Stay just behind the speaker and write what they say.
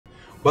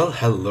Well,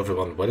 hello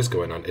everyone, what is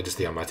going on? It is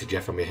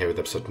TheAlmightyGeoff and we're here with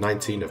episode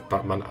 19 of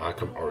Batman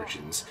Arkham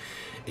Origins.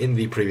 In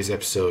the previous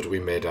episode we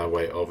made our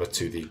way over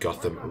to the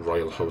Gotham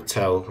Royal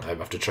Hotel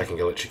after tracking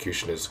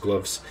Electrocutioner's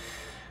gloves,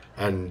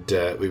 and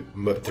we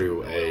went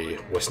through a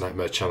Worst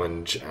Nightmare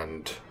challenge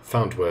and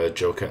found where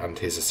Joker and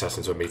his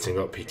assassins were meeting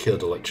up. He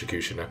killed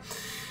Electrocutioner,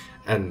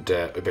 and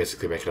we're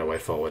basically making our way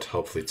forward,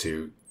 hopefully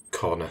to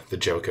corner the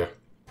Joker.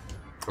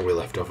 And we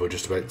left off, we're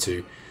just about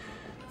to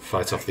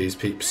fight off these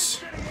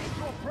peeps.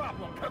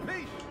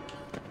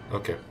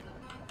 Okay.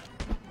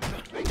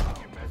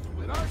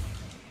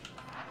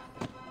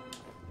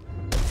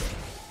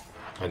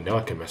 I know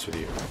I can mess with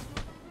you.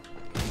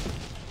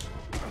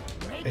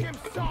 Hey,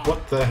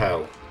 what the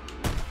hell?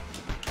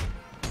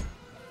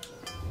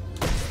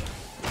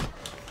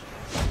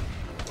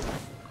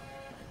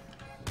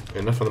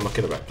 Enough of the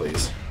mucking about,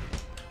 please.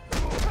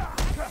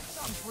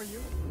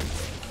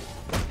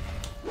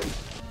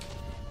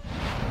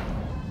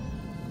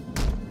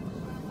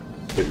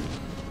 Boo.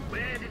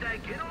 Where did I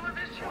get all of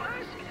this, you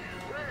ask?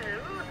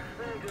 Well,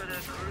 I got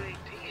a great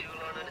deal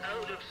on an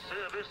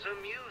out-of-service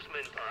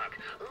amusement park.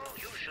 Oh,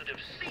 you should have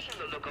seen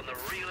the look on the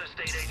real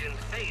estate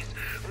agent's face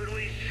when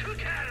we shook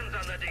hands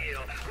on the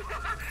deal.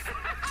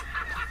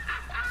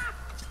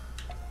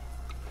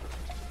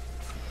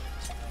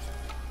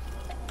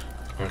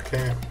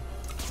 Okay.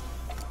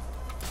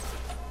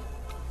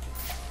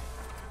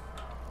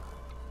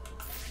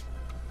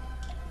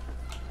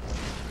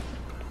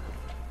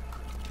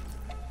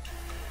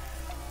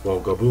 Whoa,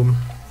 go boom.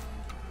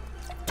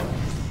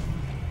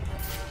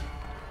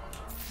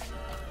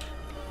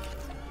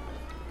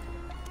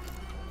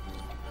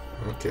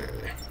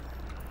 Okay.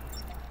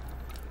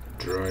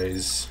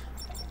 Dries.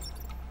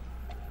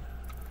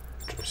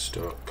 Dry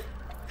stock.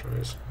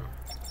 Dries.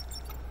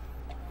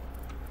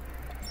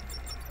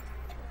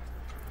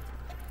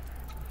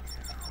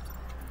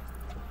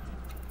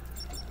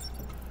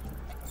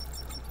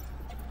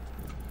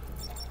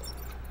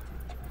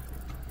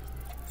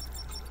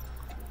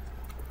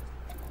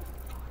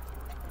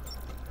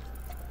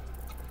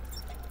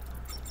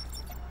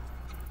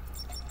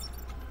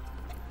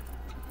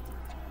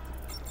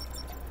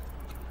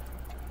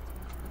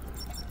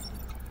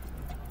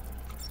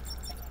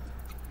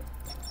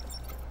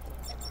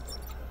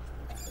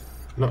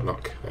 Knock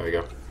knock. There we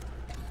go.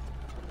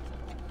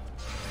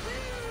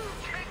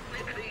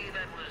 Technically,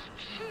 that was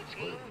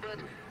cheating, but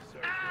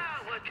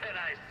what can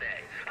I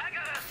say? I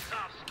got a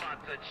soft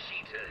spot for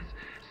cheaters.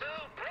 So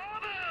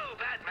bravo,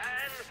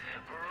 Batman!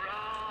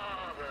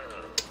 Bravo!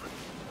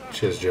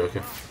 Cheers,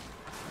 Joker.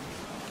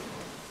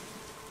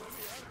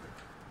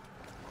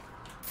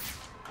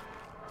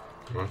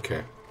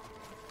 Okay.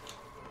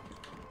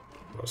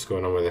 What's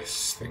going on with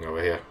this thing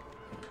over here?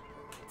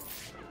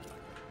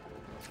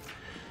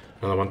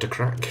 Another one to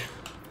crack.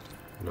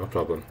 No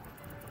problem.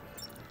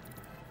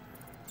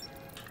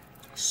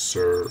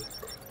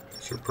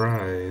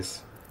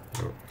 Surprise.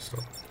 No, it's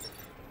not.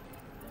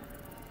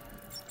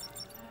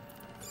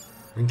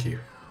 Thank you.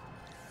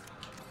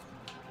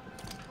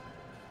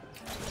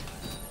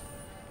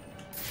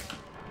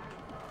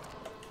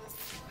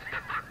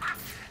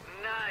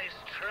 Nice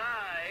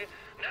try.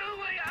 No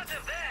way out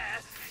of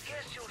there.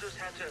 Guess you'll just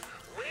have to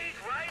wait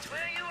right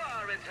where you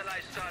are until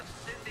I start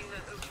sending the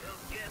hotel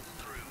guests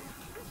through.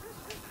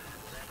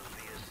 That'll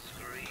be a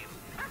scream.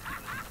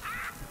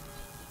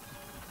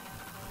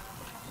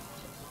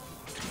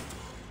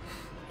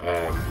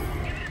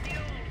 Give it the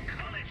old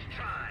college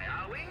try,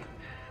 are we?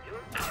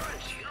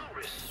 Aren't you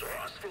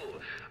resourceful?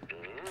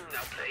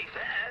 Now play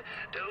fair.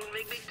 Don't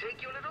make me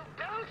take your little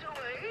belt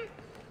away.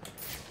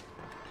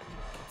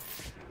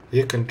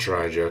 You can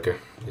try, Joker.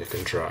 You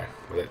can try.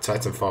 With that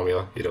Titan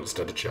formula, you don't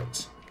stand a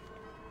chance.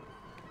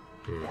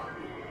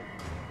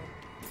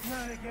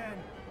 Not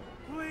again,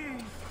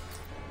 please.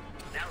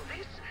 Now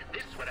this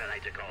is what I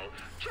like to call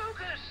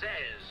Joker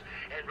Says.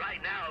 And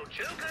right now,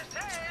 Joker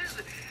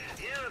says,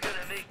 you're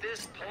gonna make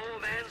this poor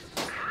man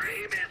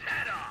scream his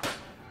head off.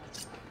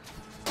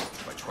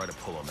 If I try to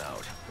pull him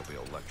out, he'll be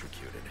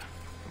electrocuted.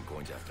 I'm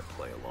going to have to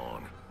play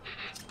along.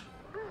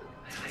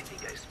 I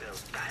think I smell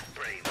bat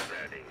brains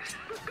burning.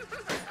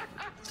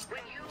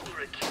 When you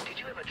were a kid, did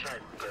you ever try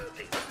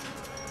burping?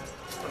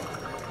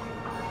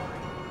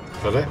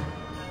 Got it?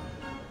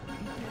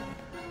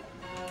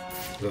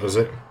 That was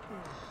it.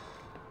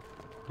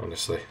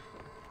 Honestly.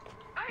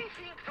 I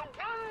think the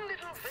one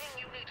little thing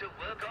you need to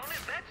work on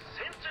is that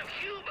sense of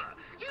humor.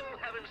 You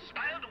haven't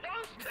smiled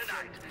once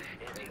tonight.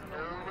 And you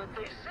know what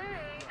they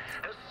say,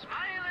 a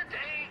smile a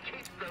day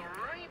keeps the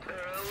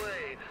reaper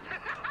away.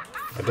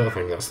 I don't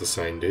think that's the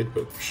same dude,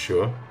 but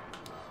sure.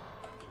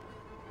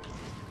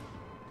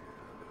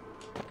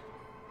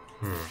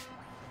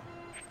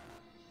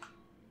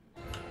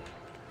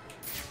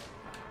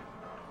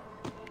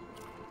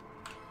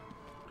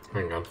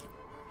 Hang on.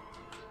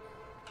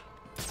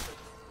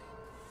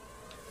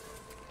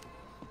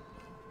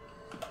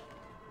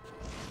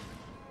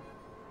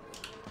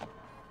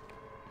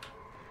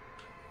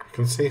 I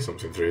can see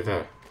something through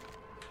there.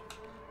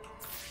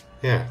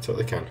 Yeah,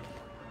 totally can.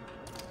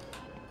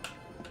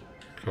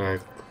 Can I...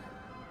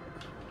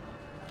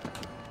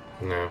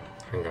 No,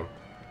 hang on.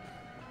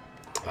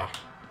 Ah,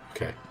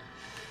 okay.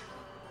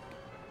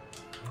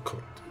 Come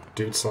on.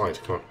 Dude, slide,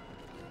 come on.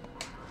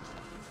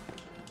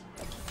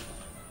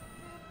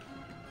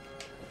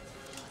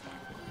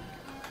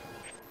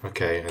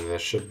 Okay, and there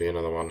should be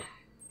another one.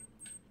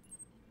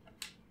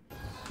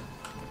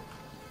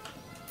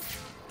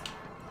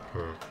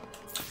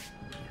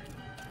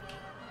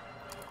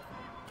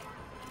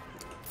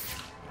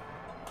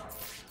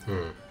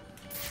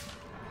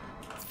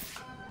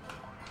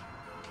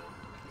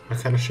 I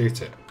kind of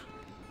shoot it.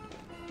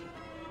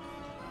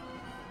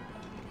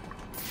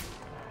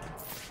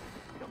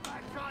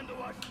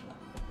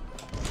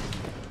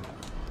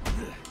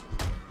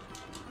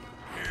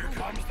 Here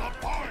comes the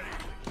party.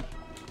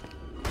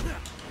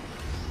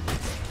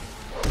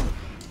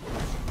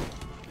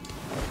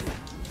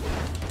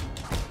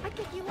 I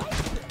think you like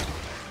it.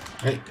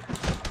 Hey.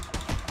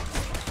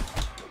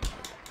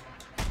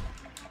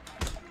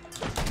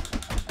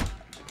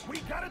 We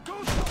gotta do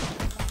something.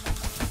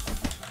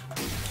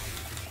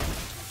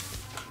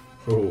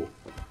 Oh.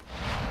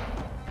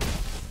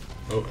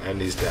 Oh, and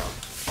he's down.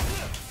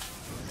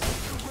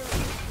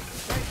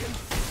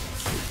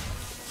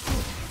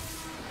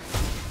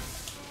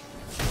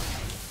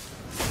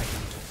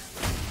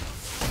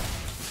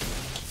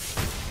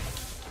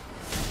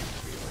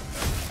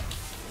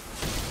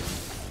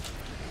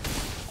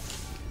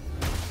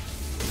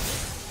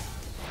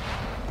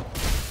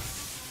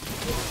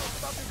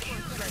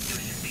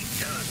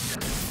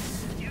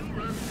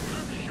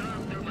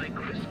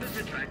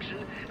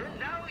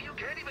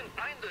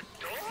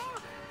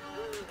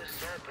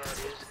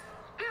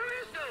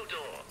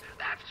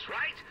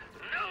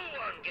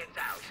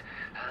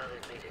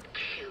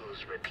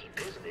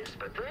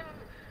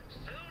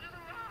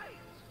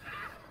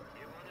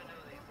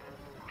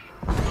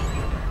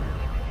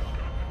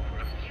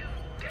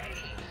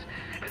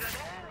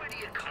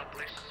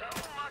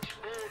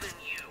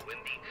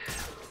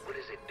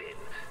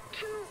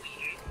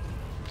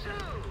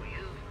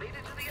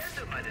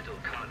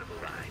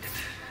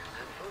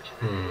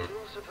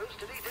 Supposed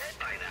to be dead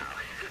by now.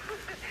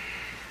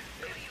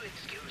 Maybe you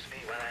excuse me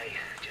while I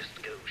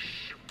just go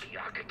shoot the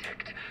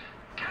architect.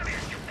 Come here,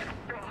 you little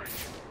boy.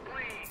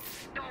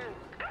 Please, don't.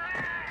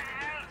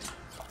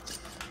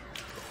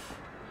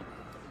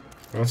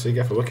 Well, so you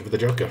go for looking for the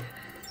Joker.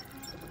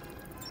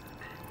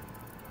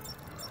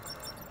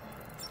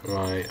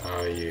 Why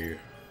are you...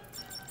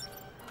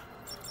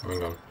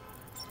 Hang on.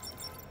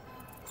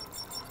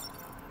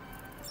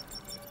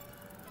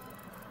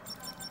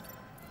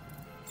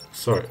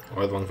 Sorry,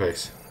 why the long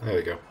face? There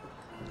we go.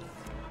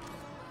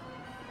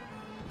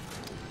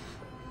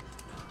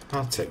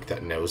 I'll take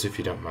that nose if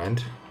you don't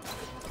mind.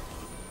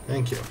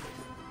 Thank you.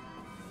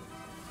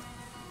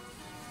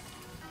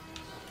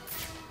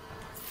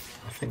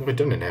 I think we're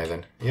done in here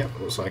then. Yep,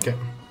 looks like it.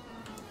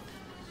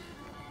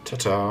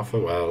 Ta-ta,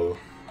 farewell.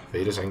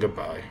 Vidas and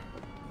goodbye.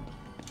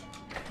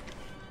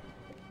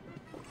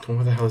 Come on,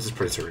 where the hell is this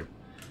predator room?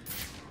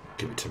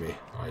 Give it to me.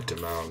 I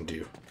demand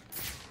you.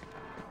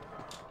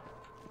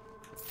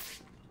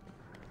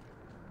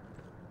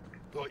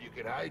 Thought you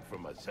could hide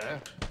from us, huh?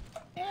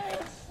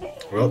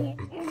 Well,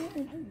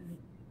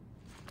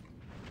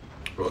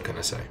 what can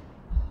I say?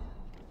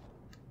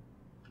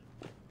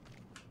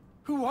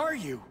 Who are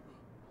you?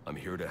 I'm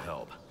here to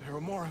help. There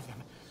are more of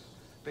them.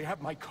 They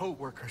have my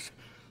co-workers.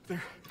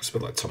 It's a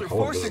bit like Tom They're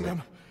Holland, forcing isn't it?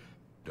 them.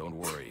 Don't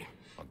worry.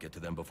 I'll get to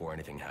them before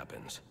anything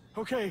happens.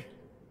 Okay.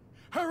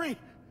 Hurry!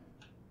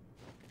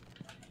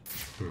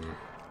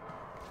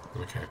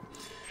 Okay.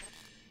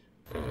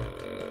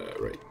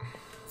 Right.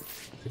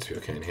 Seems to be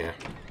okay in here.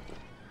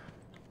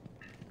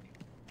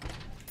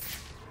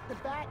 The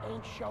bat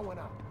ain't showing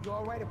up. You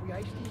alright if we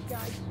ice these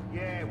guys?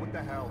 Yeah, what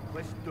the hell?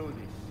 Let's do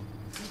this.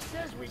 He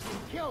says we can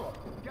kill him.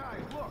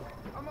 Guys, look!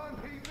 I'm on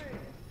TV!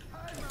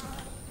 Hi, Mom!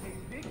 Hey,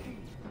 Vicky!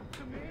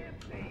 Come here,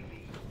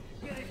 baby!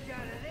 Get a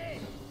shot of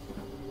this!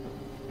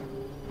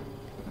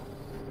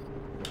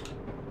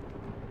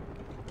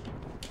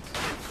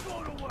 Let's go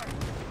to work!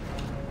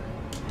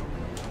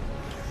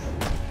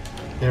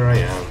 Here I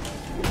am.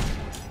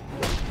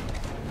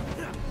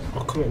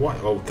 Oh, come on, what?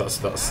 Oh,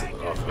 that's,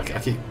 oh, okay, I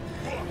keep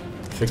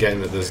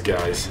forgetting that there's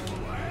guys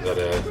that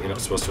you're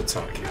not supposed to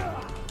attack.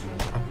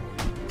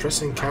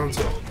 Pressing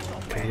counter.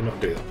 Can you not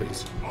do that,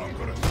 please? I'm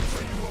gonna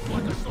set you up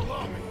like a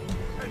salami,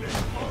 and then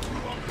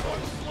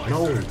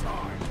No!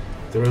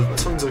 There are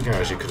tons of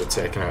guys you could have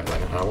taken out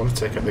then, and I want to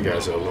take out the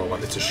guys that are more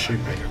likely to shoot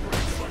me.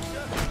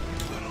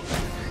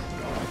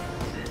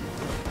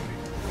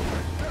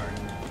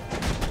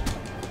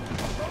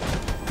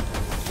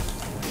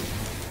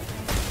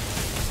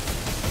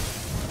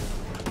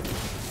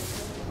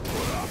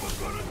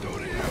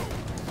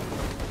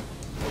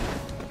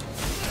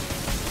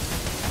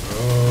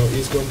 Oh,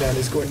 he's going down,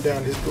 he's going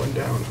down, he's going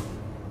down.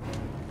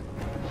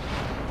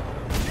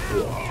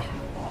 Whoa.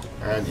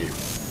 And you.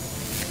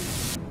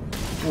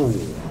 Ooh.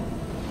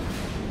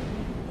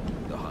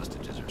 The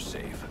hostages are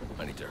safe.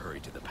 I need to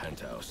hurry to the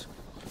penthouse.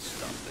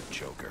 Stop the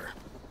Joker.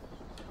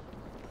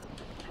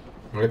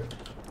 Right.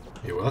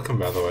 You're welcome,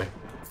 by the way.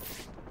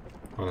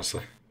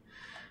 Honestly.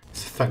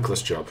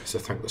 thankless job. It's a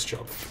thankless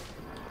job.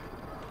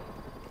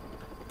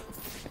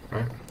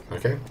 Right,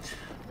 okay.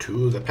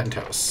 To the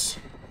penthouse.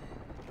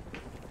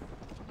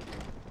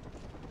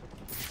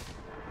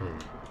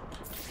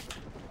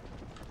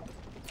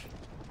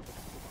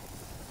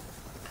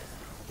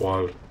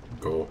 Wall,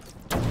 go.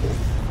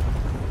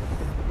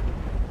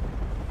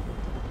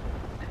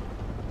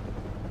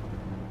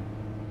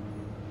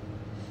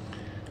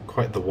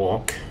 Quite the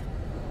walk.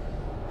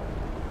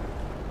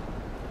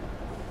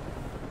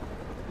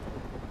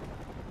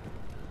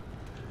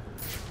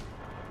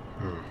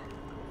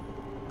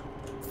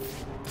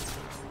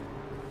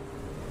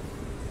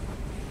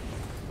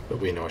 But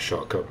we know a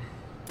shortcut.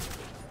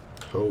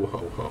 Ho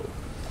ho ho.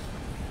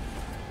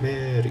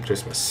 Merry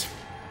Christmas.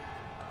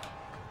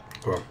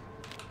 Come on.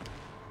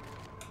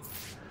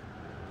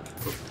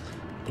 Oh,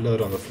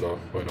 blood on the floor.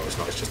 Wait, no, it's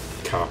not. It's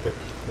just carpet.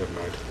 Never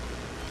mind.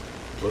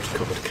 Blood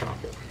covered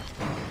carpet.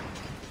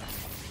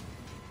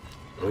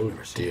 Oh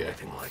dear.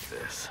 Anything like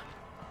this.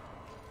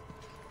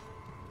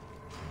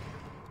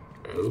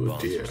 Oh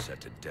Bombs dear. are set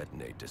to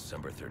detonate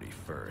December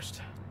 31st.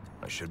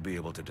 I should be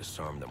able to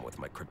disarm them with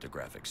my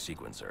cryptographic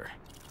sequencer.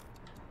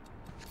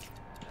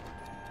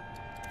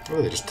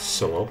 Oh, they're just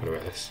so open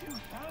about this. You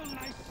found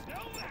my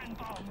snowman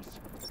bombs.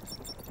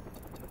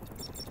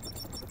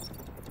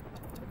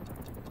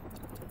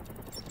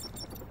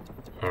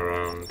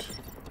 Around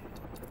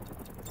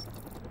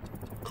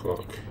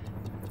clock.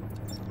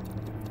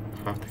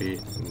 Happy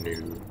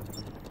New.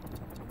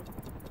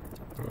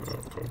 Oh,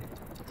 come on.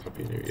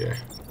 Happy New Year.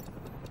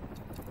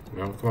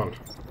 No, come on.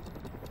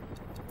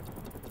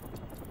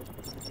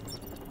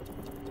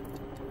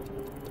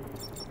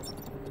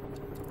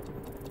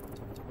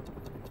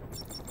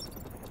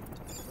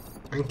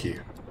 Thank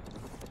you.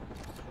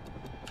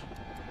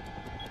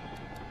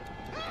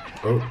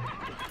 Oh.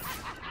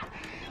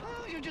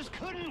 Oh, you just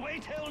couldn't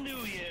wait till New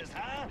Year's,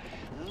 huh?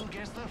 Oh,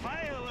 guess the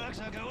fireworks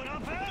are going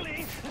off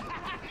early.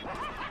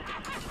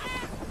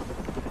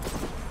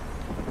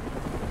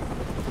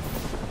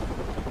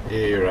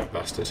 Yeah, you're right,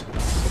 bastard.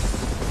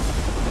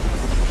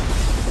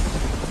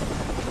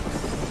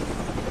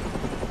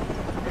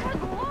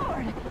 Good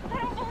Lord! I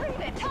don't believe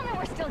it! Tell me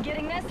we're still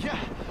getting this! Yeah,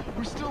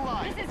 we're still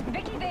live. This is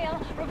Vicky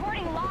Vale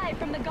reporting live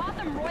from the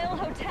Gotham Royal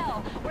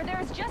Hotel, where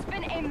there's just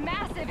been a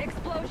massive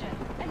explosion.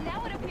 And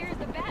now it appears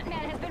the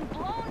Batman has been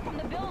blown from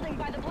the building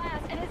by the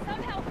blast and is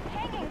somehow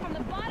hanging from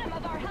the bottom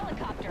of our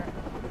helicopter.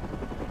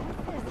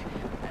 What's this?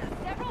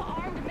 Several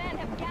armed men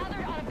have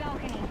gathered on a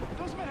balcony.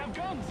 Those men have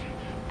guns.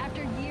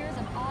 After years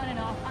of on and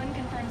off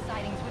unconfirmed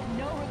sightings with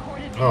no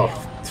recorded Oh,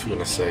 video, I was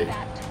gonna say.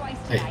 that twice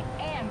Hey. tonight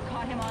and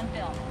caught him on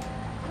film.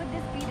 Could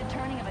this be the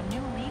turning of a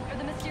new leaf for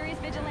the mysterious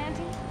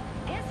vigilante?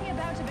 Is he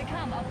about to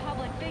become a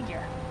public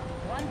figure?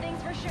 One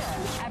thing's for sure,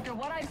 after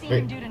what I've seen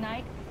him do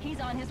tonight, he's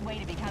on his way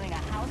to becoming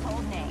a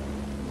household name.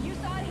 You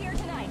saw it here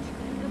tonight,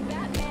 the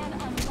Batman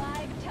on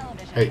live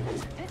television. Hey.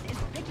 This is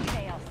Vicky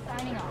Vale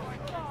signing off.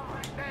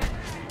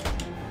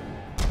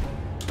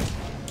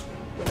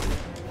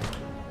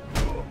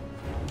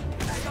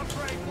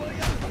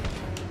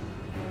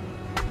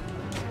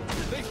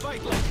 They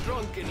fight like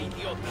drunken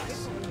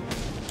idiotas.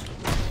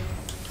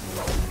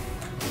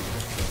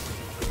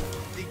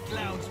 The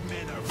clown's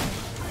men are...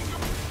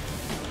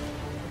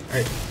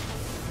 Hey.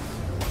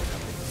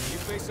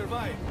 If they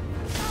survive,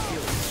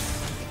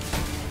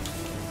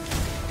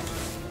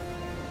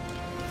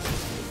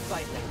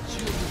 Fight like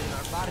children in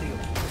our barrio.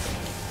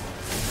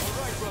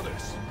 all right,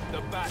 brothers.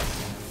 The bat.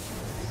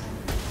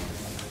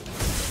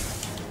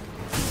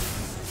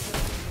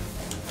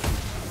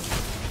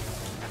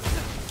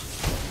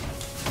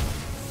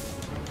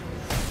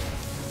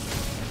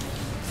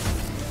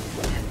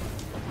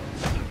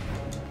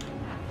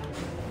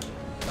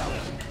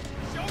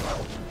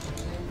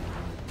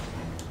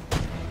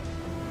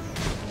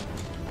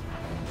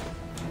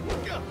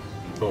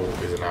 Oh,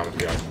 there's an armed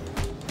guy.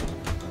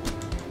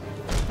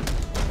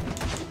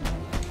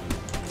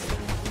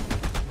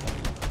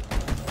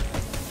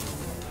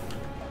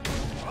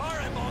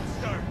 Alright,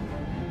 monster.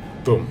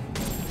 Boom.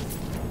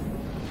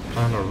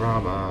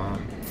 Panorama.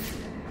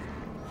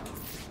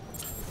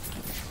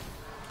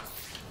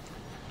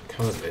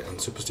 Cowardly and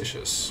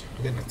superstitious.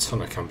 We're getting a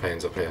ton of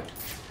campaigns up here.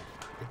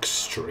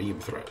 Extreme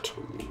threat.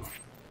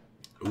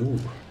 Ooh. Ooh.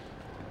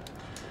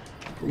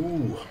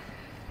 Ooh.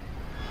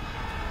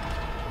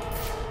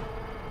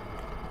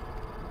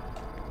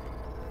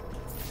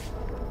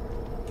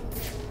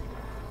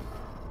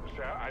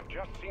 Sir, I've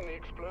just seen the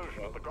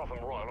explosion at the Gotham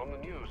Royal on the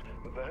news.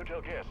 The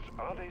hotel guests,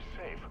 are they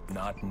safe?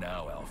 Not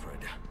now, Alfred.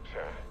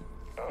 Sir,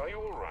 are you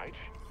all right?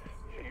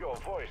 Your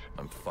voice...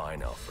 I'm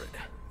fine, Alfred.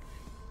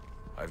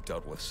 I've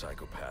dealt with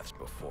psychopaths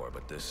before,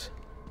 but this...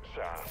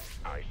 Sir,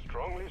 I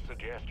strongly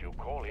suggest you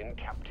call in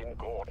Captain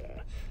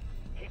Gordon.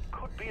 He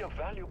could be a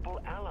valuable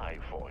ally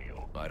for you.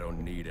 I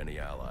don't need any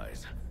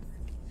allies.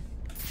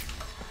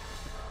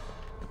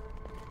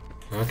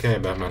 Okay,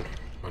 Batman.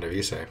 Whatever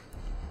you say.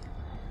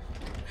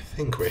 I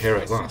think we're here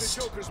at last.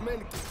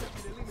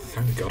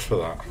 Thank God for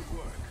that.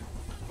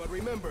 But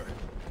remember,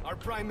 our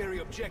primary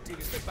objective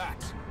is the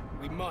bat.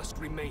 We must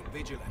remain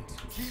vigilant.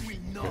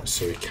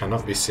 So he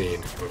cannot be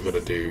seen. We've got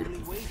to do.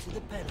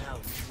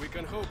 We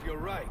can hope you're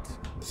right.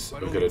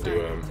 We've got to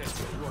do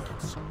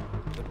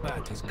The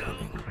bat is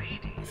coming.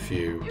 a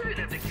few. You didn't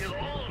have to kill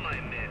all my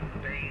men,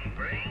 Bane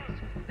brains.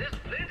 There's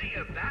plenty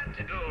of bat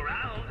to go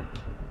around.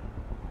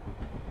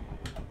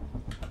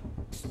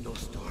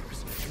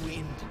 Snowstorms,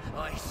 wind,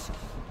 ice.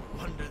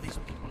 Wonder these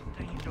people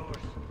stay indoors.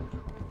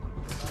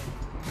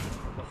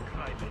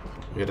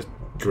 We got a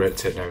great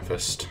takedown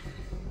first.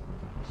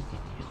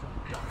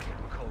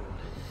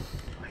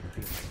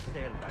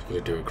 We're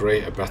going to do a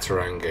great, a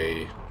batarang,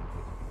 a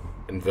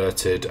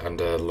inverted,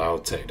 and a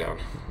loud takedown,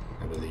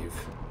 I believe.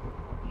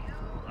 You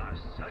are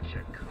such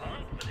a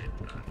confident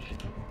bunch.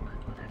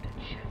 We'll have to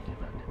check your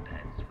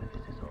underpants when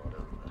this is all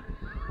over.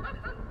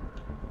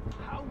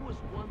 How was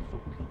one so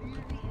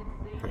clearly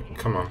insane? Right,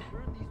 come on.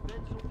 Turn these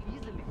men so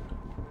easily?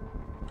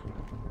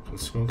 Can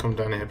someone come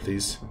down here,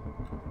 please?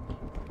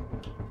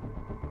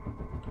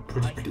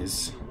 Pretty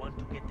please. You want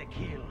to get the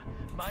kill.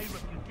 My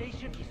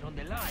reputation is on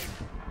the line.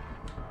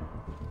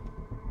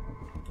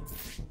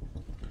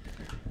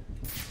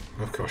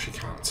 Of course you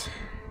can't.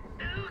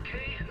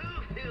 Okay,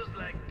 who feels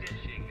like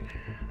dishing?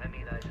 I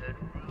mean, I've heard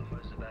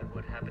rumors about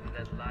what happened in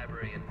that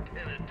library in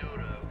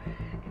Penaduro.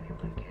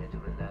 Anyone care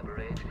to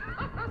elaborate?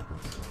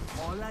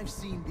 All I've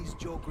seen this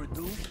Joker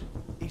do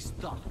is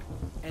talk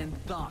and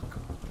talk.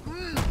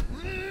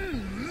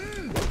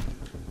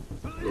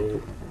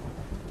 Oh.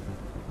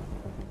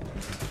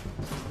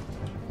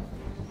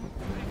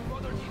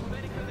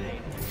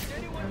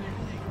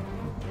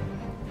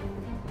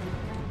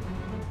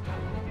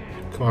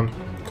 Come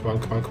on. Come on,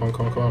 come on, come on,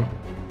 come on, come on.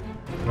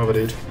 Another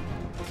dude.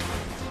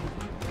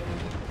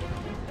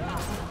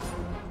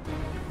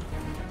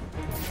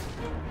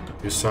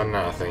 Your son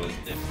now, I think.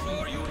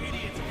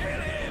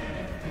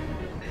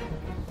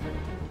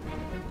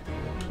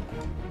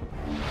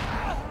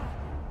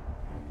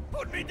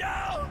 Put me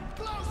down!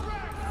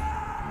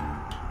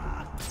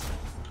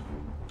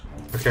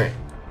 Okay.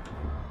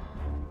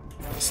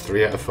 That's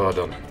 3 out of 4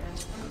 done.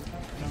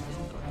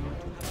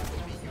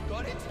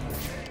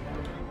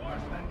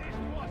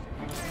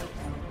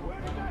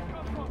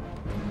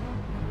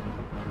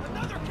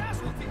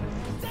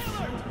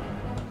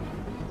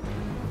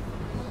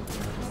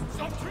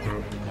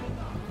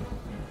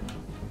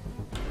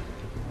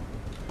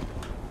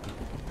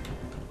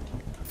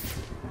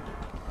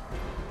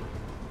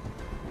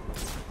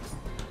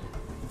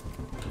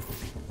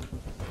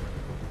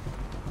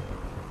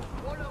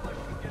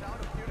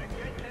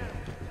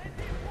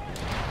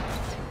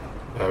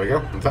 There we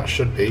go. That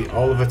should be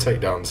all of the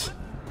takedowns.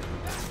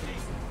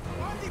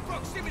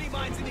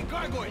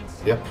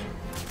 Yep.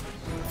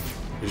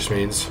 It just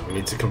means we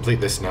need to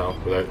complete this now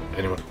without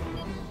anyone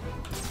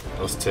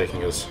else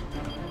taking us.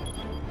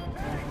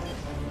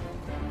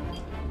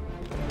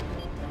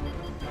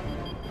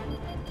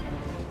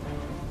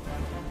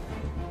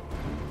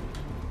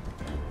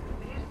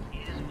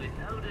 This is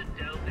without a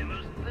doubt the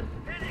most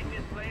pathetic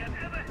display I've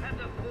ever had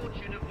the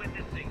fortune of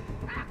witnessing.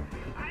 Ha!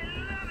 I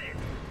love it!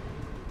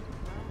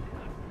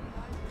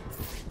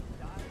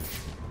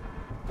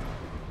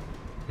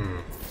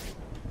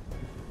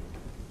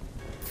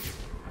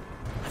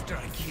 After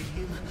I kill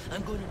him,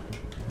 I'm gonna...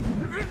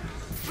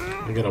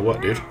 You're gonna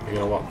what, dude? You're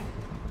gonna what?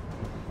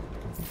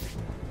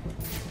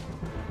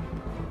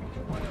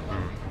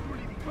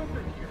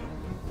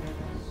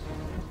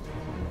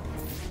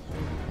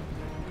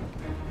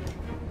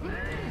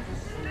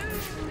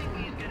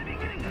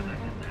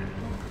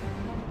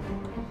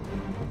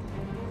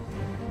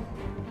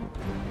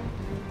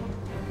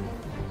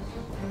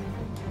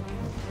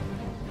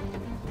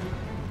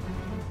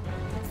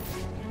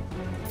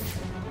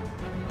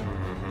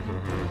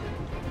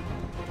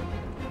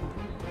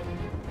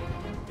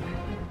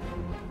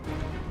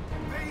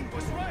 Bane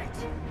was right!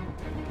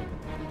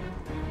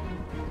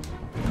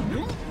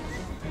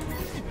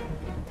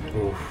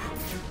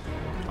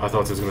 Oof. I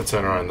thought he was gonna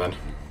turn around then.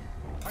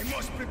 I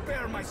must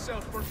prepare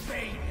myself for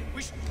Bane.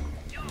 We should...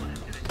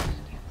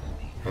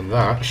 And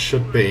that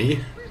should be...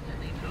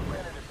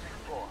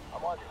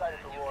 I'm on site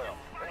at the Royal.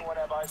 Anyone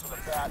have eyes on the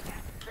bat?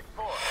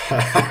 6-4.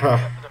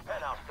 To the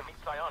penthouse to meet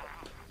Psionic.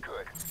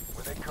 Good.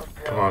 When they come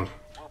down, Come on.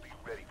 we'll be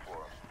ready for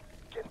them.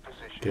 Get in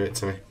position. Give it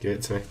to me, give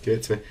it to me, give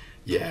it to me.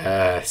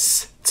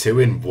 Yes! 2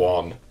 in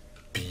 1.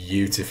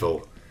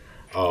 Beautiful.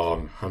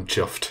 Oh, I'm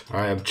chuffed.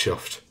 I am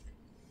chuffed.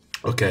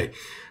 Okay,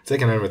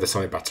 taking over with the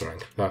Sonic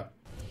Batarang. That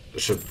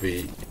should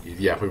be...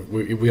 Yeah,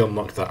 we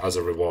unlocked that as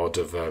a reward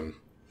of...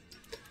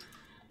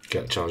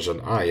 get challenged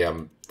on. I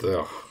am...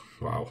 Oh,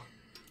 wow.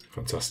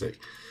 Fantastic.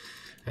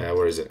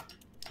 Where is it?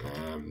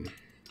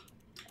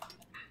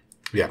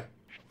 Yeah.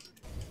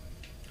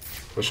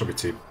 That shouldn't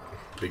be too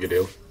big a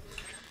deal.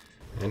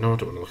 No, I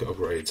don't want to look at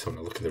upgrades. I want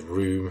to look at the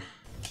room.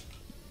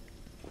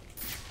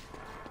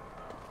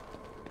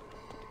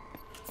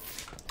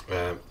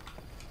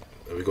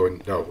 Are we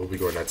going? No, we'll be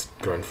going out to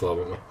ground floor,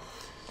 won't we?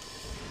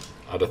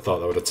 I'd have thought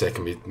that would have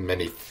taken me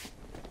many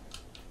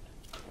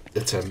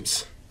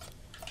attempts.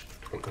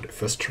 I got it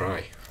first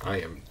try.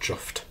 I am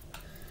chuffed.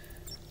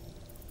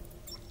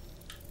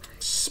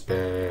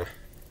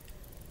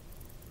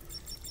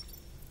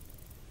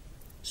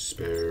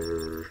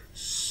 spare.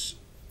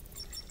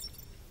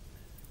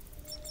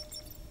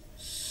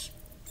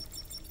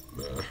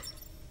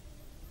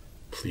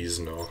 Please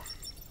no.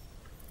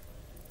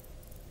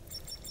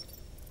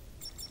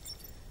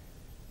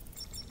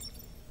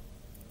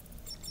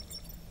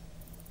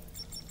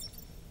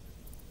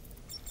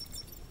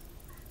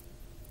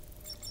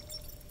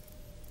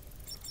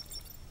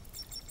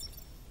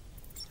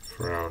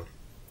 Frown.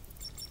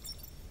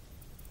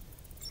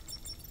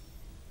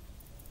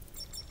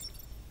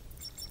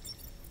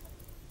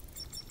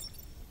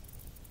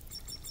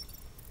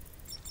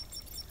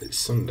 It's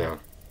sundown,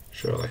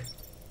 surely.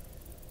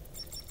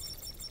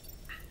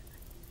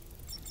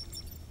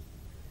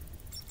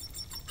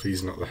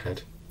 Please not the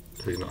head.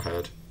 Please not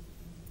head.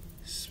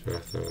 Spare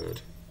third.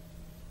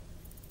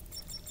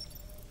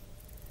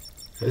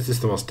 This is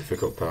the most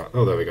difficult part.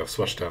 Oh, there we go.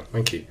 Swash down.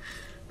 Thank you.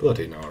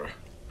 Bloody Nora.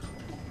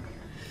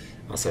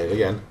 I'll say it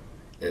again.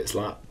 It's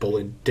like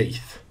pulling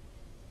teeth.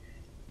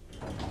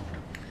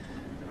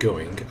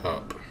 Going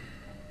up.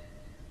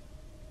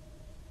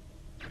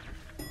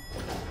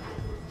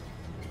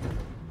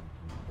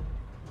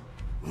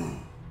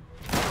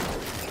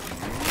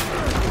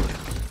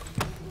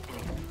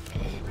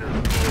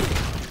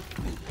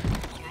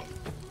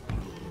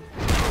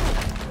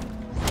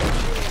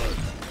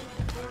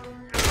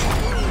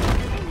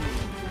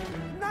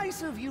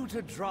 Nice of you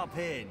to drop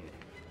in.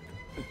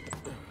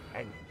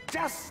 And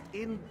just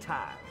in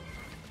time.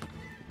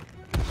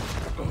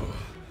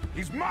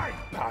 He's mine,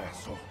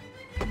 Paraso.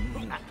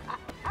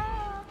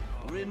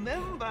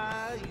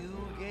 Remember,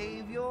 you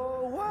gave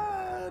your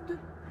word.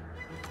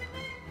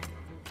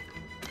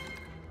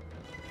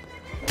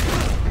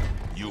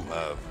 You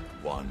have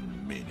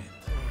 1 minute.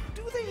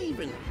 Do they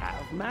even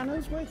have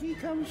manners where he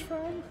comes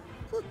from?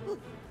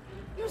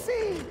 You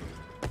see,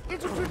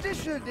 it's a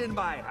tradition in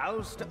my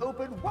house to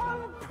open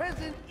one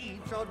present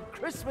each on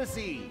Christmas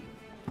Eve.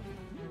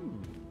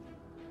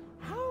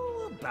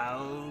 How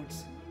about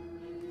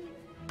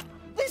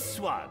this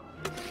one?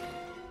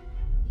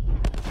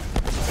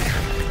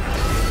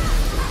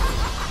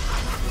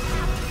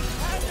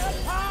 And a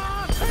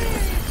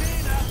partridge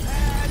in a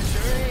pear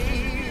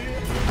tree.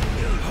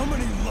 How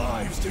many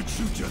lives did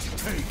you just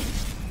take?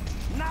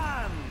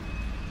 None.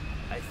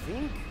 I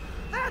think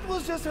that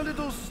was just a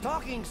little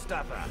stocking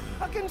stuffer.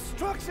 A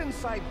construction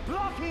site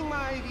blocking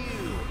my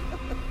view.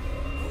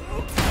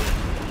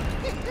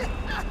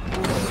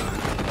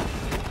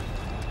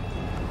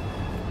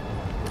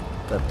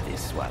 But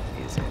this one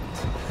isn't.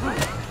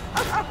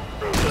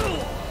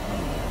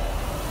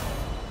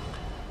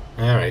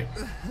 Alright.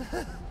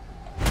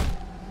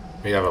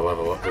 We have a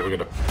level up, but we're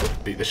gonna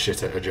beat the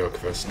shit out of Joker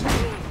first.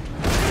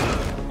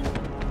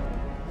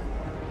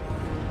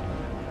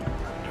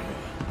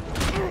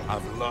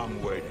 I've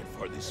long waited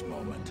for this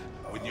moment.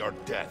 With your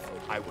death,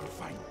 I will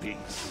find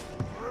peace.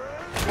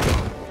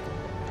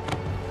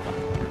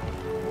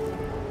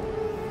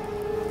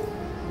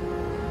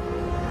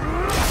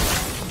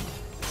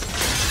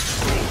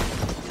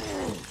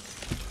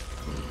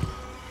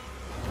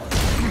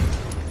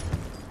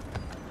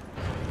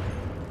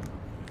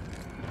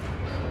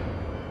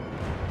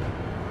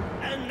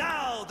 And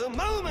now, the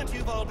moment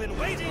you've all been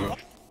waiting for.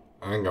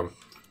 Hang on.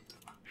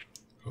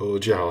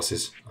 Hold your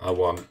horses. I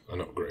want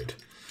an upgrade.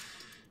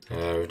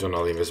 We've done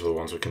all the invisible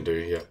ones we can do,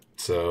 yeah.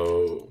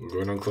 So, we're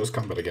going on close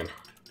combat again.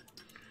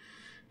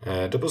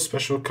 Double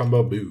special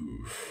combo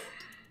move.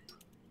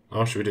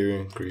 Or should we do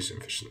increase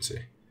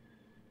efficiency?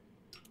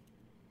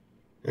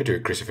 We'll do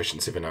increase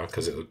efficiency for now,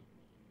 because it'll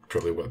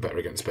probably work better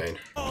against Bane.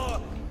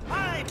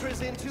 I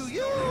present to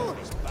you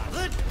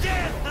the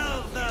death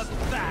of the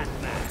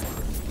Batman.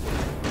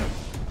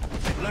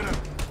 Let him.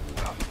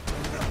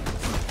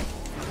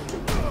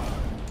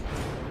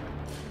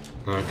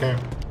 Okay.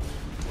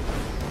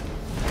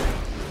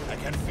 I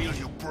can feel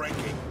you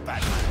breaking,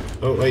 Batman.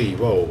 Oh, hey,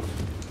 whoa.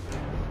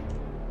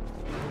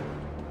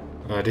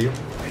 Do you?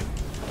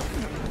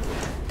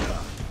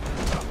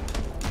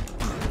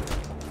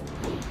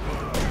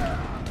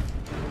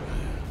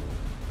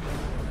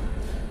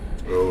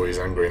 Oh, he's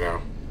angry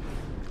now.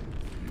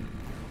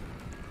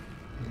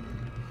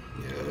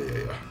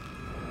 Yeah.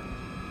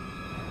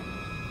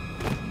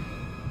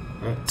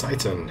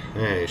 Titan.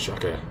 Hey,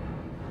 shocker.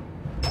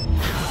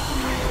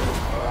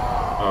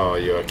 Oh,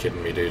 you're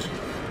kidding me, dude.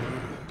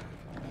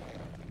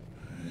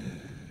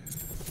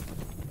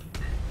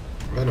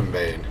 Venom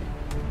Bane.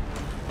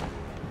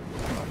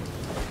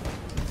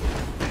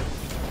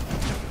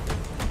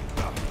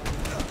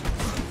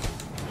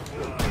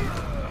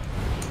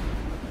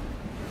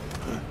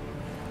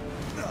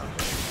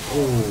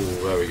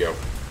 Oh, there we go.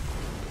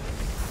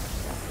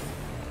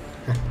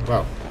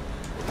 Well,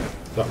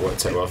 that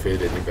worked out well for you,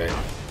 didn't it, Bane?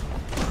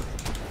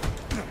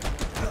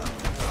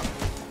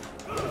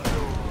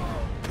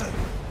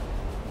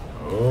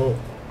 Oh.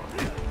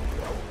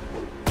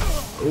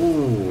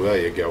 Oh, there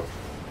you go.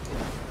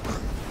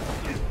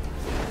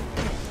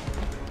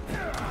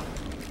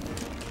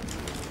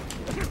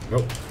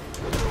 Nope.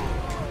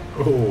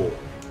 Oh.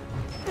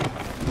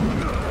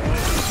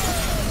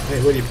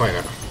 Where are you playing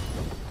at?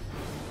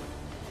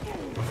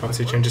 I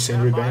fancy change of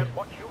scenery, Bane.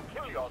 Watch you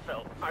kill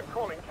yourself. I'm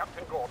calling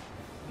Captain Gordon.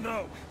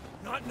 No,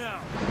 not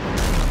now.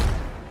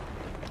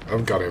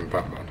 I've got him,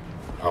 Batman.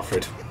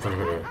 Alfred. How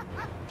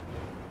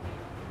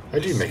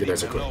do you make it there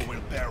so quick?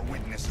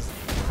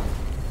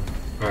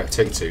 Alright,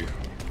 take 2.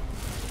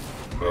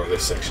 Well,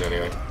 this section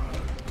anyway.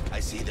 I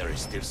see there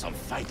is still some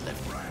fight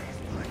left.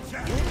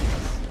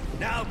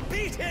 Now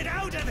beat it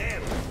out of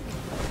him!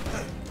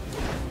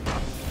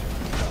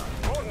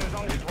 Gordon is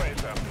on his way,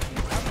 sir.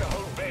 You have to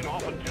hold Bane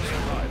off until he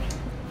arrives.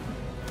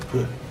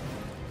 Cool.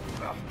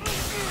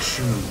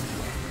 Shoo.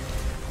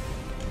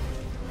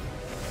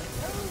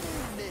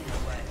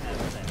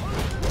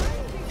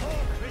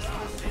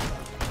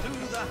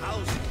 Through the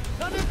house,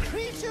 not a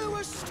creature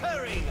was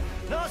stirring,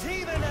 not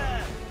even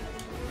a...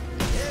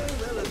 Yeah,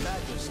 well, a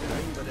bat was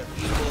stirring, but a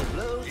few more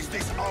blows... Is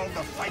this all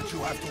the fight you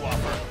have to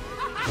offer?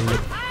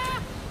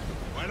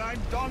 When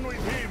I'm done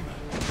with him,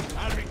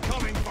 I'll be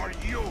coming for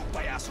you,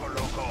 payaso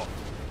loco.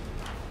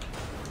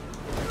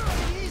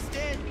 He's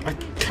dead. I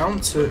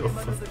counter, oh,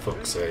 for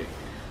fuck's sake.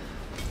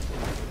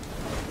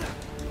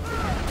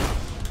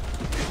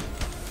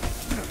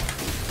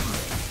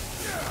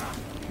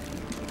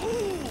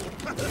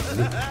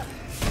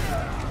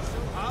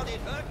 How'd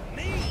it hurt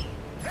me?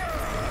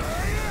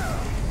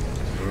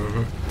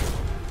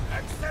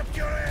 Accept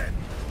your end.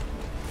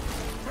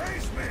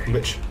 Face me.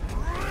 Bitch.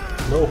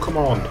 No, come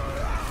on.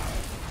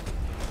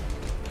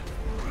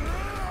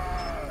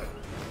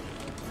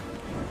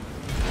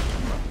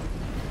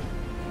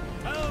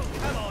 Oh,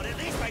 come on, at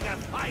least I got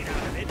fight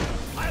out of it.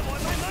 I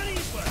want my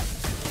money's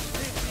worth.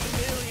 $50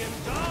 million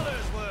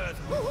worth.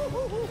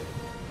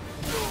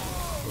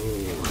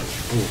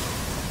 Ooh. Ooh.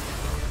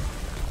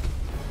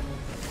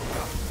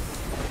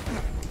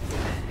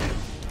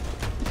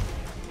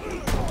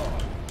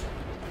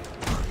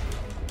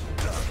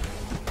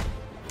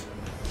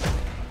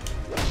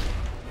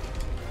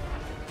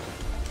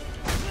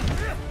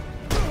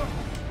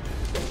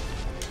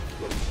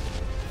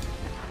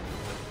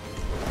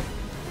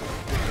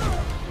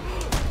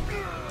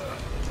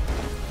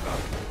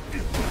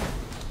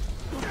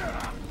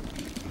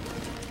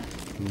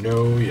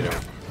 No, you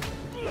don't.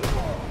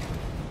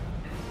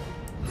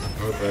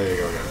 Oh, there you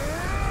go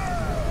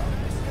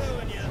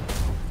again.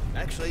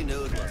 Actually,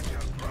 no, it wasn't.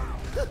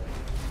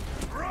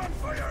 Run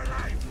for your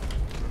life.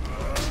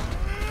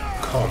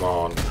 Come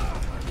on.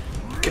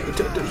 You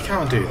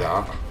can't do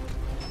that.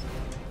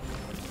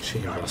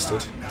 Cheating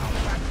bastard.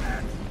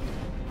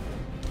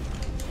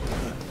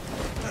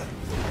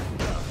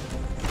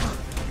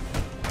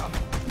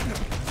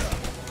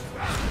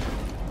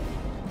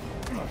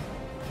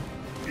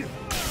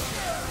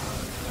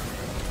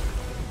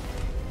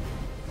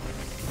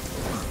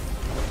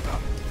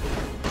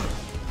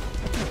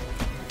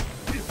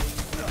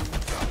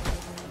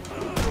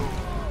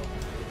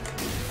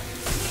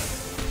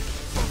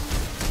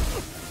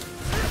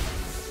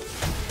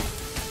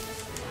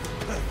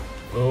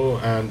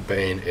 Oh, and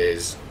Bane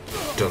is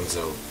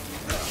donezo.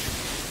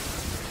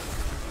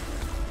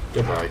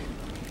 Goodbye.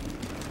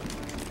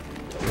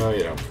 No,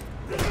 you don't.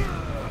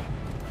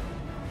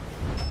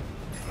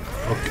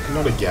 Oh,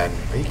 not again.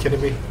 Are you kidding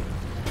me?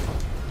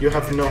 You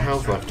have no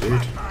health left,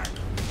 dude.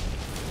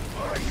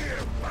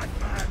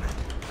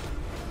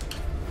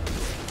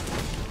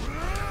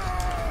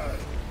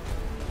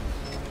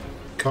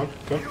 Come on,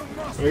 go.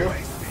 There we go.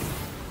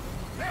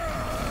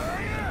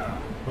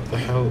 What the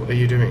hell are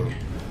you doing?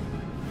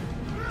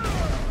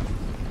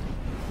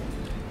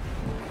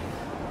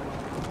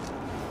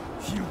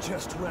 You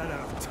just ran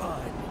out of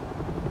time.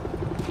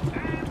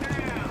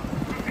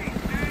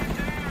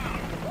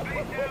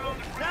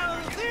 Now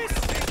this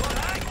is what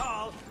I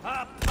call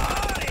a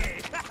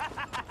party!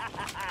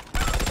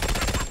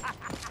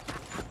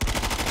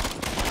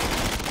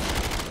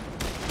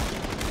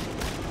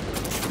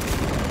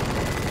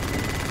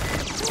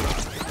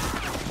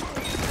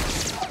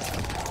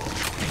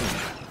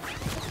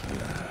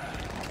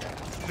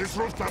 This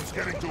rooftop's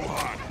getting too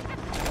hot.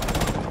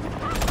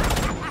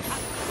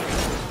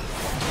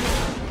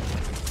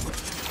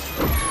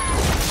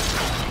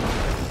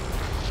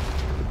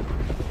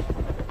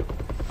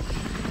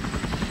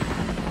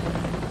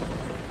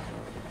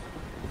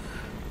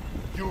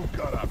 You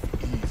got off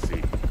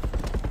easy.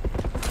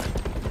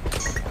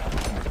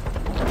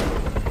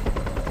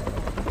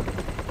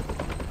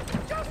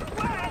 Just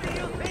where do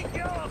you think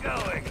you're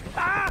going,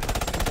 huh?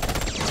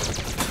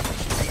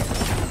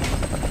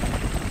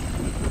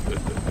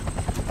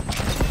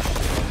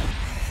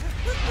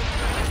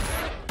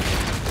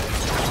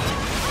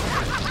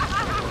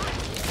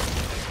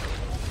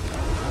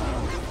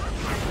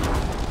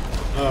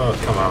 Oh,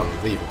 come on,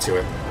 leave it to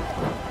it.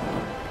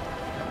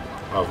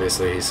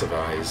 Obviously he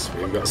survives.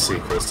 We've got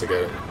sequels to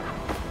go.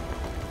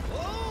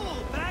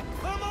 Oh, back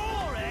for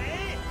more,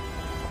 eh?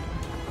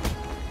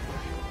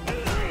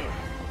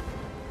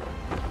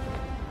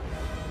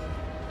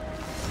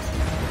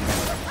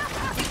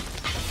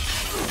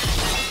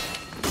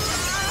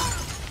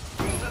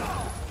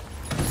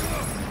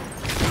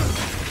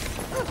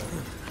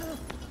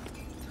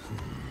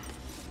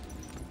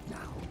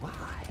 Now,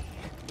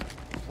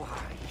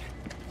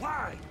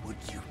 Why would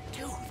you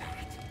do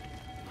that?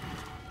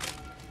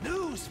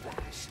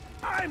 Newsflash!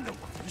 I'm the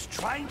one who's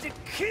trying to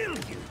kill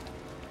you!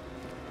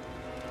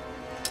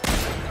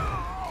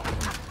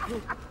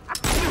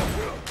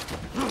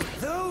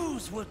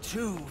 Those were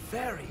two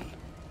very,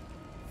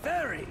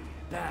 very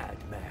bad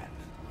men.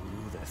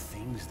 Ooh, the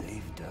things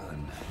they've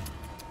done.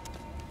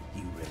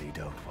 You really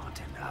don't want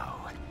to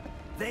know.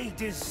 They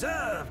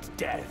deserved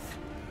death.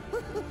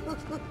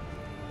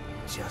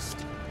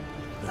 Just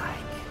like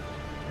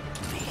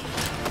me.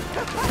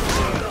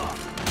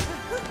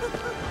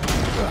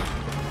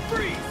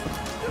 Freeze!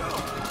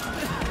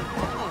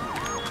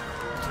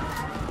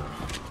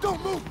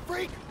 Don't move,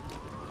 freak!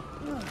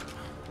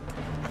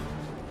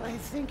 I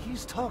think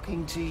he's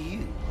talking to you.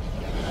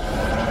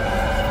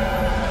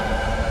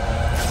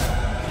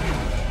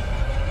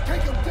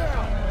 Take him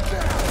down!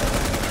 Down!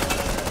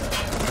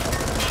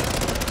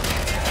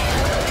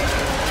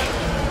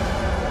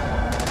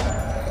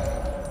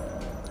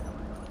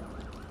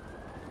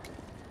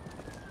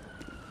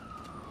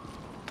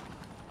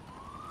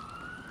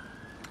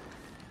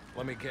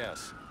 Let me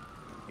guess.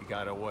 He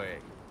got away.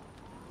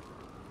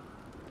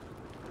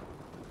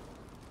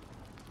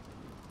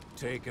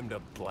 Take him to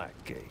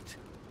Blackgate.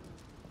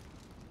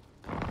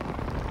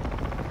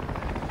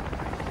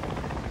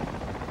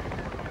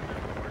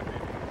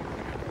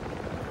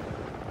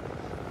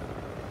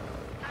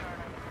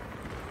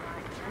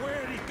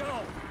 Where'd he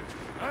go?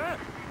 Huh?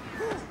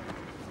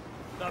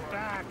 The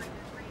back.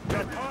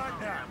 The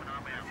partner.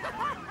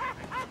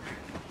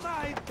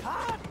 My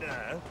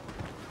partner?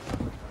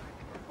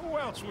 Who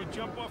else would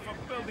jump off a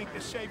building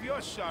to save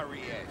your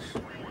sorry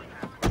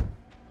ass?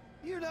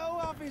 You know,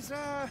 officer.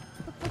 I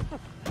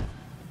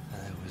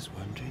was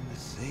wondering the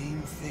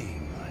same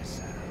thing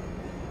myself.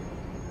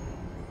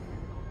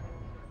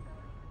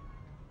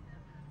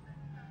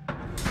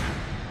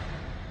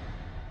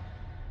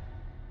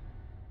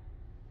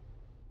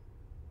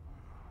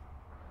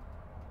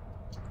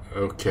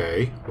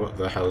 Okay, what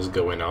the hell is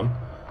going on?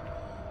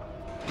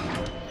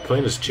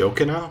 Playing as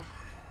Joker now?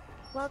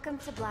 Welcome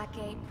to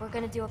Blackgate. We're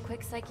gonna do a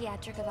quick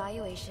psychiatric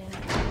evaluation.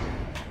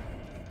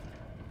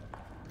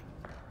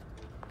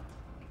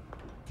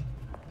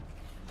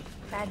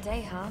 Bad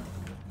day, huh?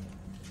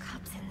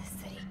 Cops in this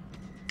city.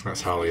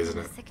 That's Harley, isn't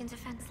it? Sick and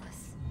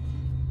defenseless.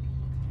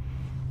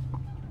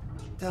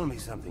 Tell me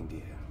something,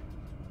 dear.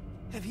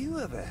 Have you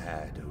ever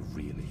had a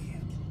really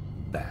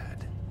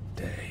bad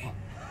day?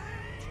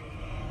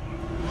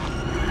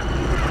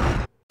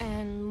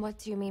 And what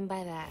do you mean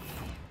by that?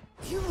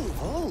 You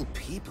of all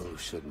people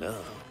should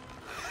know.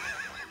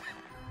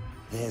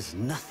 There's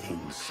nothing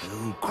so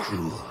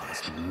cruel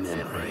as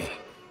memory.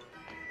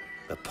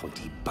 The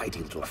pointy,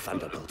 biting little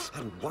thunderbolts,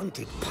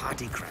 unwanted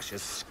party crashers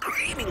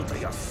screaming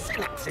through your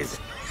synapses.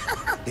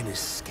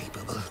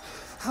 Inescapable,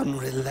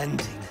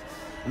 unrelenting,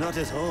 not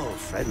at all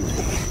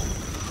friendly.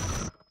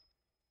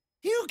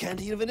 You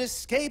can't even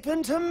escape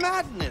into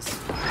madness.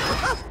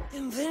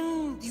 And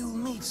then you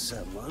meet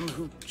someone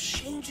who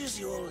changes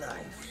your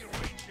life.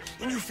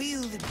 And you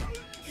feel that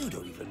you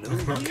don't even know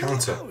who you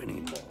are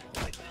anymore.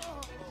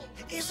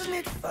 Isn't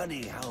it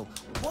funny how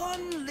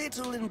one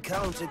little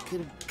encounter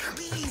can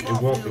clean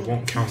It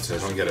won't count, I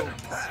don't get it.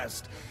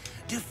 past,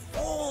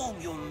 deform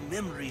your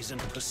memories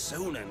and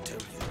persona until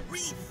you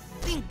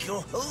rethink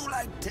your whole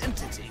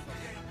identity.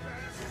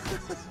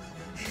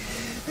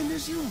 And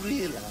as you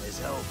realize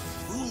how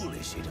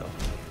foolish it all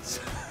is,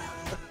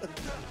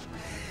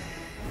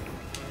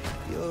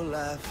 your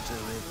laughter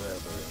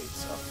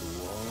reverberates off the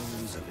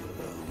walls of your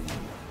own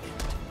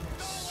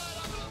memories.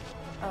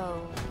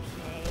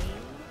 Okay.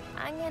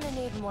 I'm gonna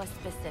need more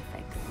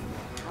specifics.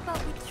 How about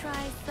we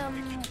try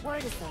some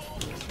word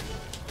association?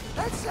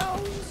 That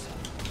sounds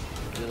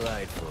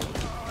delightful.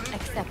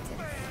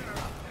 Acceptance.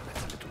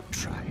 That's a little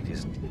tried,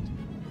 isn't it?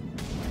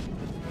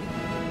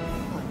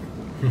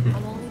 Look,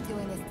 I'm only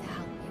doing this to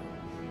help you.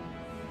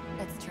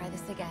 Let's try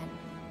this again.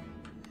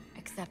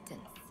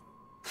 Acceptance.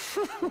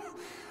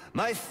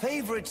 My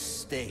favorite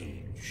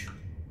stage.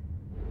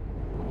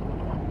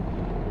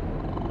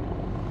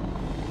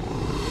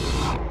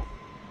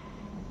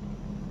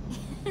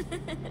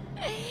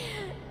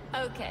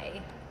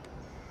 Okay.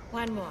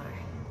 One more.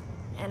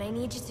 And I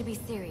need you to be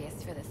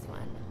serious for this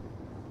one.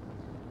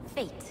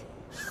 Fate.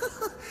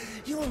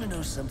 You want to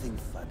know something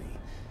funny?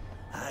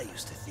 I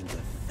used to think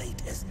of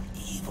fate as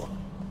evil.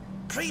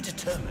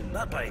 Predetermined,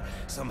 not by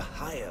some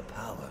higher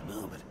power,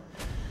 no, but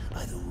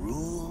by the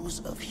rules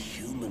of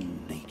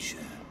human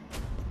nature.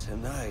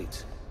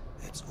 Tonight,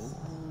 it's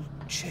all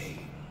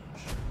changed.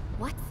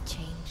 What's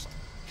changed?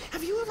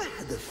 Have you ever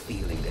had the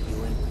feeling that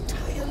your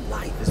entire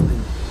life has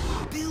been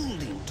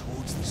building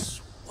towards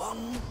this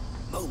one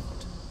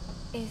moment?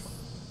 Is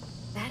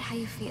that how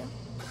you feel?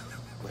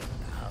 Well,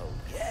 now,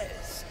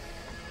 yes.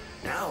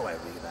 Now I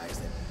realize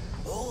that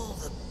all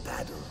the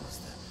battles,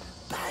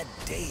 the bad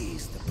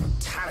days, the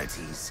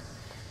brutalities,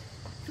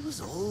 it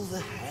was all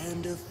the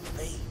hand of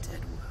fate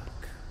at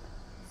work.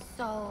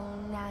 So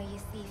now you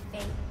see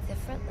fate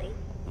differently?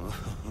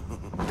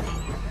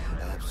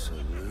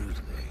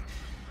 Absolutely.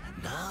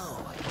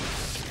 Now I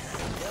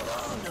understand there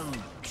are no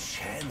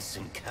intense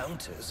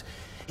encounters.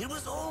 It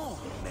was all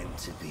meant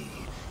to be.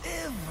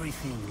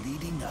 Everything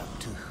leading up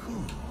to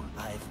who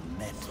I've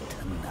met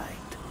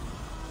tonight.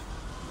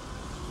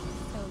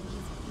 So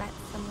you've met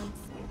someone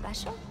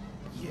special?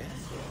 Yes.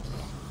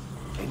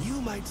 And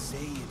you might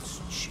say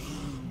it's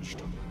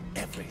changed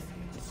everything.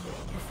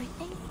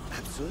 Everything?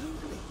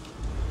 Absolutely.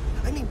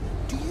 I mean,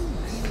 do you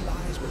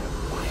realize what a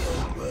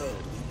wild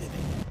world we live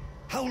in?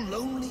 How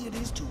lonely it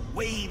is to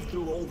wade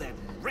through all that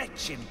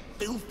wretched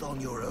filth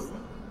on your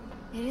own?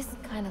 It is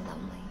kind of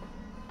lonely,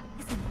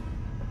 isn't it?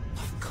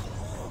 Of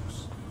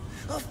course.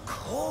 Of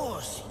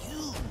course,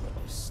 you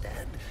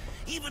understand.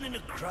 Even in a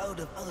crowd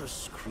of other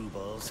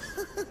screwballs,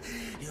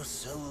 you're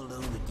so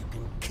alone that you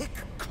can kick,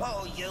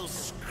 claw, yell,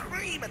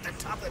 scream at the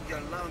top of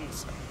your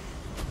lungs.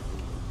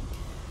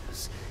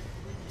 It's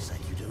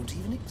like you don't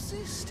even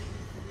exist.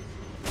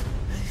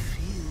 I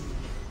feel...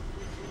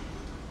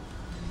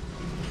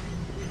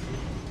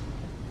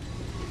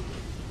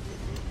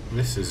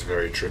 This is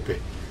very trippy.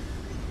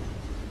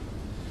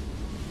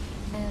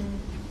 And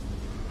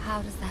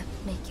how does that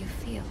make you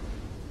feel?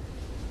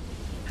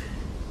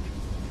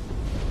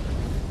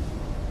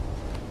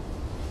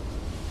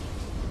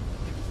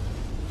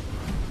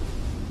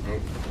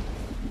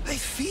 I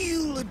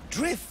feel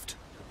adrift,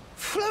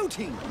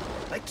 floating,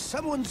 like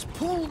someone's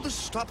pulled the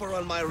stopper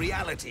on my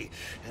reality,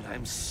 and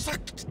I'm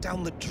sucked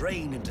down the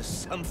drain into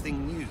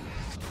something new.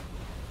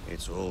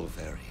 It's all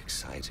very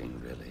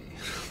exciting, really.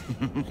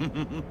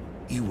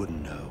 You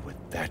wouldn't know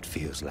what that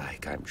feels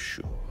like, I'm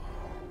sure.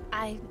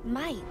 I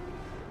might.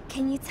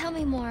 Can you tell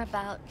me more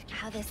about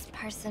how this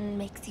person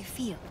makes you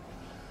feel?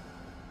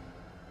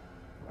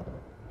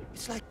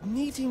 It's like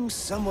meeting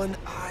someone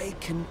I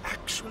can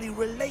actually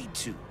relate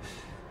to.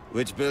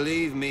 Which,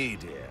 believe me,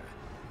 dear,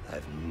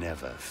 I've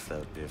never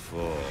felt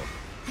before.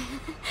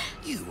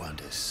 You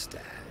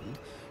understand.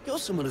 You're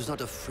someone who's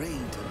not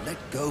afraid to let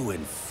go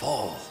and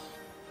fall.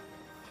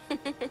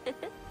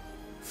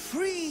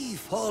 Free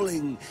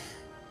falling,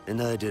 and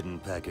I didn't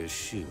pack a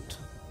chute.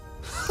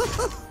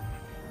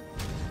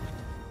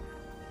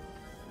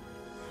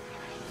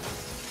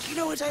 You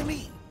know what I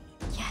mean?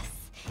 Yes.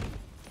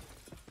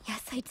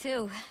 Yes, I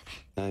do.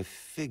 I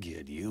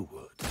figured you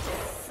would.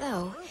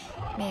 So,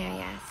 may I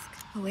ask,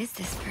 who is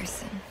this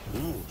person?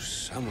 Oh,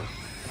 someone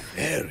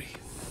very,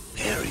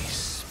 very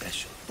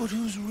special. But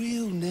whose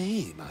real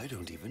name I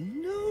don't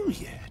even know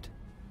yet.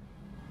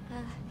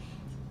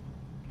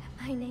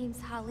 My name's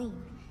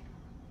Harleen.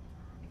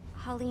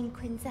 Harleen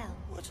Quinzel.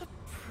 What a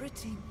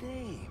pretty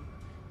name.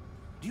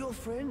 Do your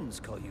friends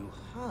call you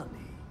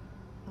Harley?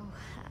 Oh,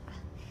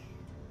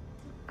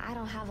 I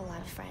don't have a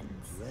lot of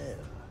friends.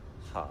 Well,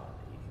 Harley,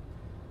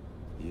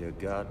 you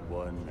got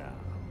one now.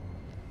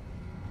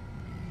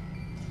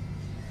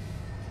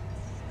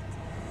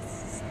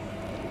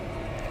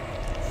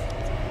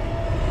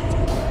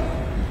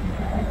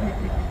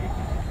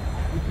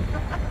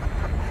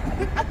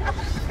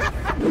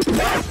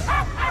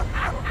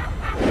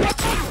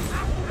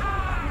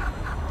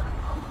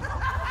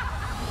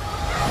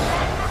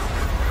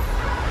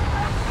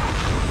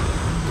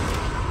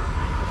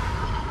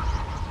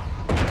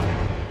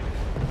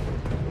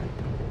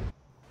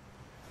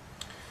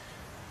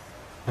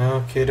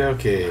 Okie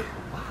dokie.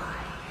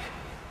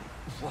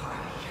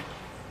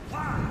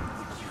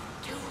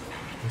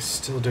 We're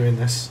still doing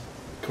this.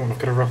 Come on, I've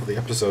got to wrap up the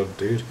episode,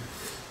 dude.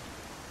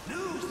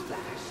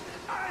 Newsflash!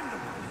 I'm the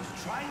one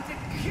who's trying to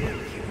kill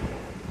you!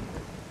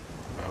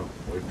 Oh,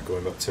 we're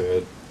going back to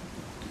a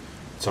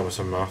Thomas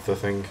and Martha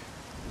thing.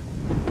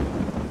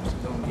 There's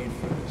no need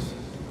for this.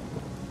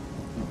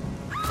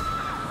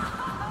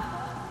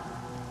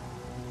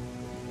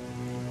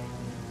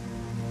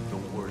 The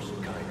worst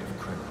kind of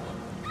criminal.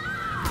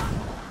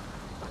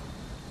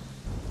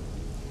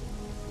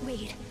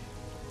 Wait.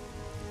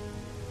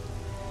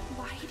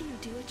 Why do you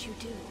do what you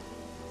do?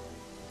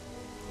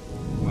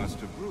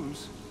 Master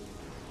Bruce,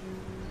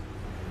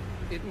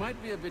 it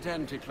might be a bit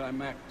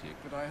anticlimactic,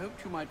 but I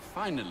hoped you might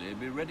finally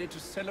be ready to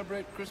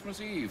celebrate Christmas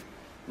Eve,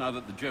 now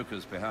that the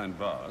Joker's behind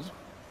bars.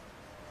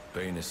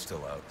 Bane is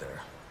still out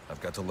there.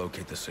 I've got to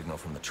locate the signal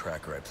from the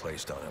tracker I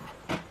placed on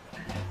him.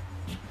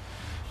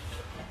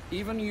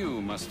 Even you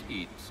must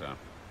eat, sir.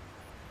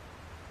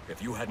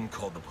 If you hadn't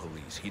called the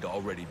police, he'd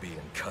already be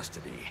in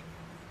custody.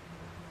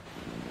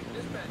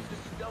 Dispatch, this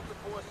is Delta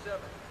 47.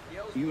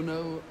 You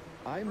know,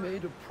 I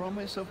made a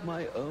promise of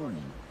my own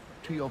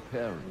to your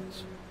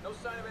parents. No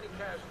sign of any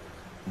casualties.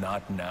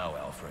 Not now,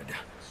 Alfred.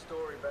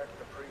 Story back at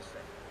the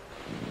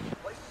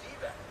precinct. Place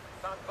evac.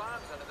 Found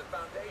bombs under the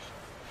foundation.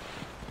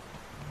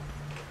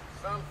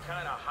 Some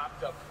kind of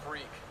hopped-up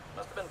freak.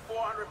 Must have been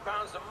 400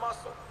 pounds of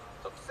muscle.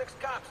 Took 6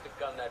 cops to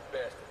gun that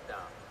bastard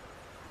down.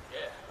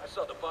 Yeah, I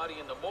saw the body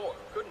in the morgue.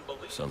 Couldn't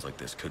believe it. Sounds like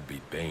this could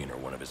be Bane or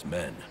one of his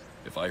men.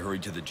 If I hurry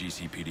to the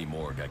GCPD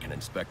morgue, I can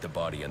inspect the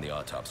body and the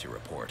autopsy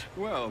report.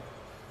 Well,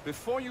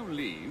 before you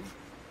leave,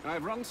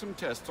 I've run some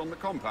tests on the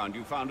compound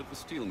you found at the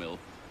steel mill.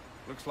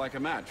 Looks like a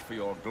match for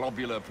your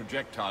globular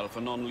projectile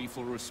for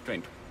non-lethal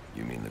restraint.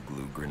 You mean the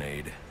glue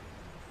grenade?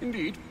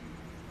 Indeed.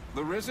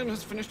 The resin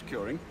has finished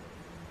curing.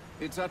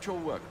 It's at your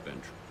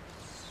workbench.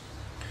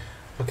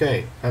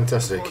 Okay,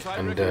 fantastic. Of course, I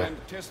And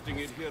recommend testing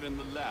it here in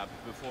the lab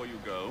before you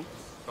go.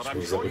 But I'm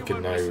means sure that we you can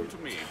won't now- listen to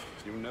me.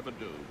 You never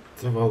do.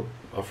 well,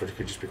 Alfred, could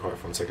you just be quiet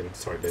for 1 second?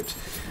 Sorry, babes.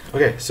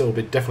 Okay, so we'll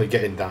be definitely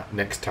getting that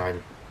next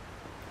time.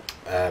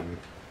 And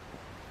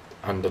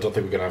I don't think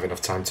we're going to have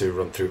enough time to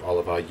run through all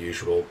of our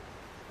usual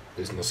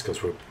business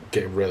because we're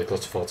getting really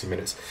close to 40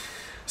 minutes.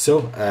 So,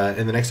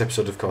 in the next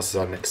episode, of course, is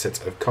our next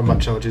set of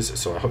combat challenges.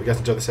 So I hope you guys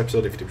enjoyed this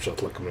episode. If you did, be sure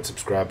to like, comment, and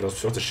subscribe. But also be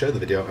sure to share the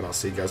video, and I'll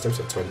see you guys in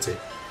episode 20.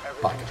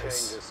 Bye,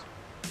 guys.